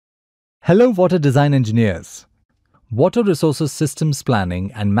Hello, water design engineers. Water resources systems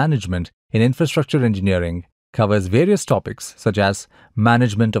planning and management in infrastructure engineering covers various topics such as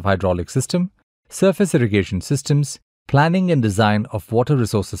management of hydraulic system, surface irrigation systems, planning and design of water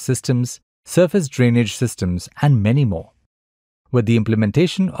resources systems, surface drainage systems, and many more. With the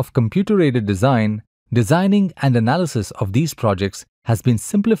implementation of computer-aided design, designing and analysis of these projects has been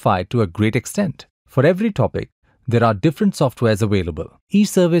simplified to a great extent. For every topic, there are different softwares available.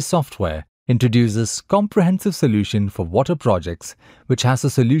 ESurvey software introduces comprehensive solution for water projects, which has a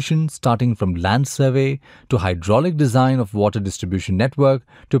solution starting from land survey to hydraulic design of water distribution network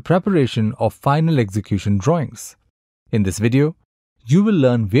to preparation of final execution drawings. In this video, you will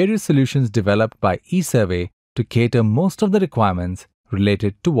learn various solutions developed by ESurvey to cater most of the requirements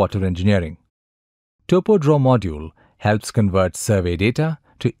related to water engineering. TopoDraw module helps convert survey data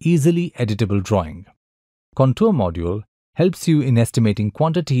to easily editable drawing. Contour module helps you in estimating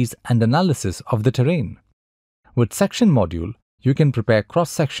quantities and analysis of the terrain. With section module, you can prepare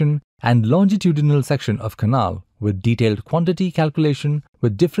cross-section and longitudinal section of canal with detailed quantity calculation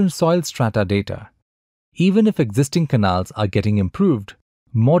with different soil strata data. Even if existing canals are getting improved,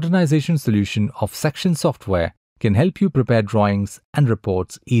 modernization solution of section software can help you prepare drawings and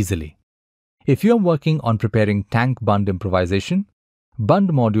reports easily. If you are working on preparing tank bund improvisation, Bund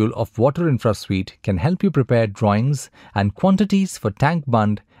module of Water Infra suite can help you prepare drawings and quantities for tank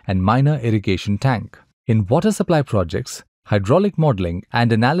bund and minor irrigation tank. In water supply projects, hydraulic modeling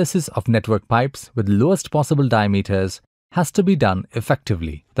and analysis of network pipes with lowest possible diameters has to be done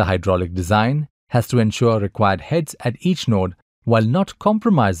effectively. The hydraulic design has to ensure required heads at each node while not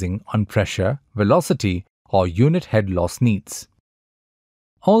compromising on pressure, velocity, or unit head loss needs.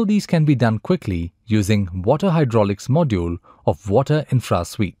 All these can be done quickly using Water Hydraulics module of Water Infra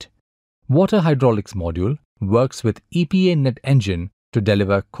suite. Water Hydraulics module works with EPA Net Engine to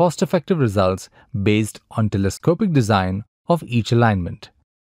deliver cost-effective results based on telescopic design of each alignment.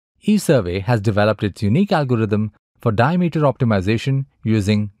 ESurvey has developed its unique algorithm for diameter optimization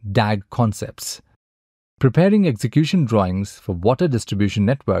using DAG concepts. Preparing execution drawings for water distribution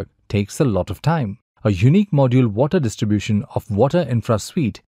network takes a lot of time. A unique module water distribution of Water Infra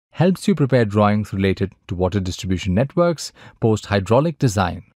suite helps you prepare drawings related to water distribution networks post-hydraulic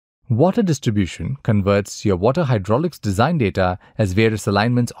design. Water distribution converts your water hydraulics design data as various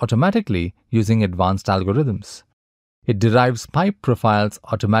alignments automatically using advanced algorithms. It derives pipe profiles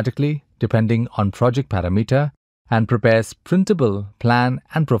automatically depending on project parameter and prepares printable plan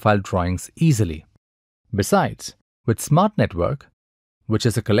and profile drawings easily. Besides, with Smart Network, which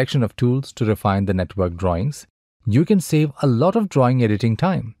is a collection of tools to refine the network drawings, you can save a lot of drawing editing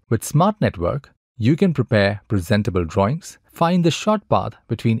time. With Smart Network, you can prepare presentable drawings, find the short path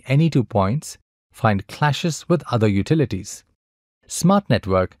between any 2 points, find clashes with other utilities. Smart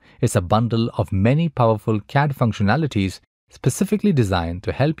Network is a bundle of many powerful CAD functionalities specifically designed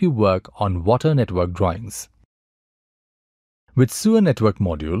to help you work on water network drawings. With Sewer Network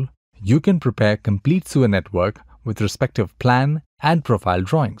module, you can prepare complete sewer network with respective plan and profile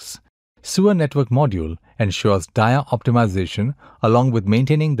drawings. Sewer Network module ensures dia optimization along with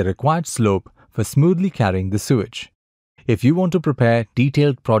maintaining the required slope for smoothly carrying the sewage. If you want to prepare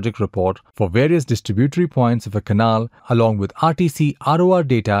detailed project report for various distributary points of a canal along with RTC ROR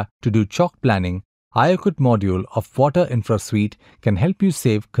data to do chalk planning, Irrigated module of Water Infra suite can help you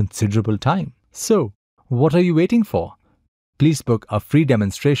save considerable time. So, what are you waiting for? Please book a free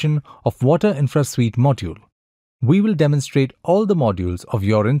demonstration of Water Infra suite module. We will demonstrate all the modules of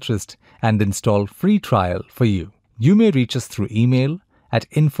your interest and install free trial for you. You may reach us through email at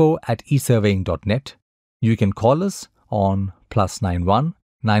info@esurveying.net. You can call us on +91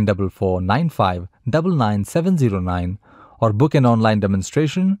 944 95 99709 or book an online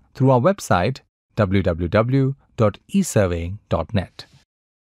demonstration through our website www.esurveying.net.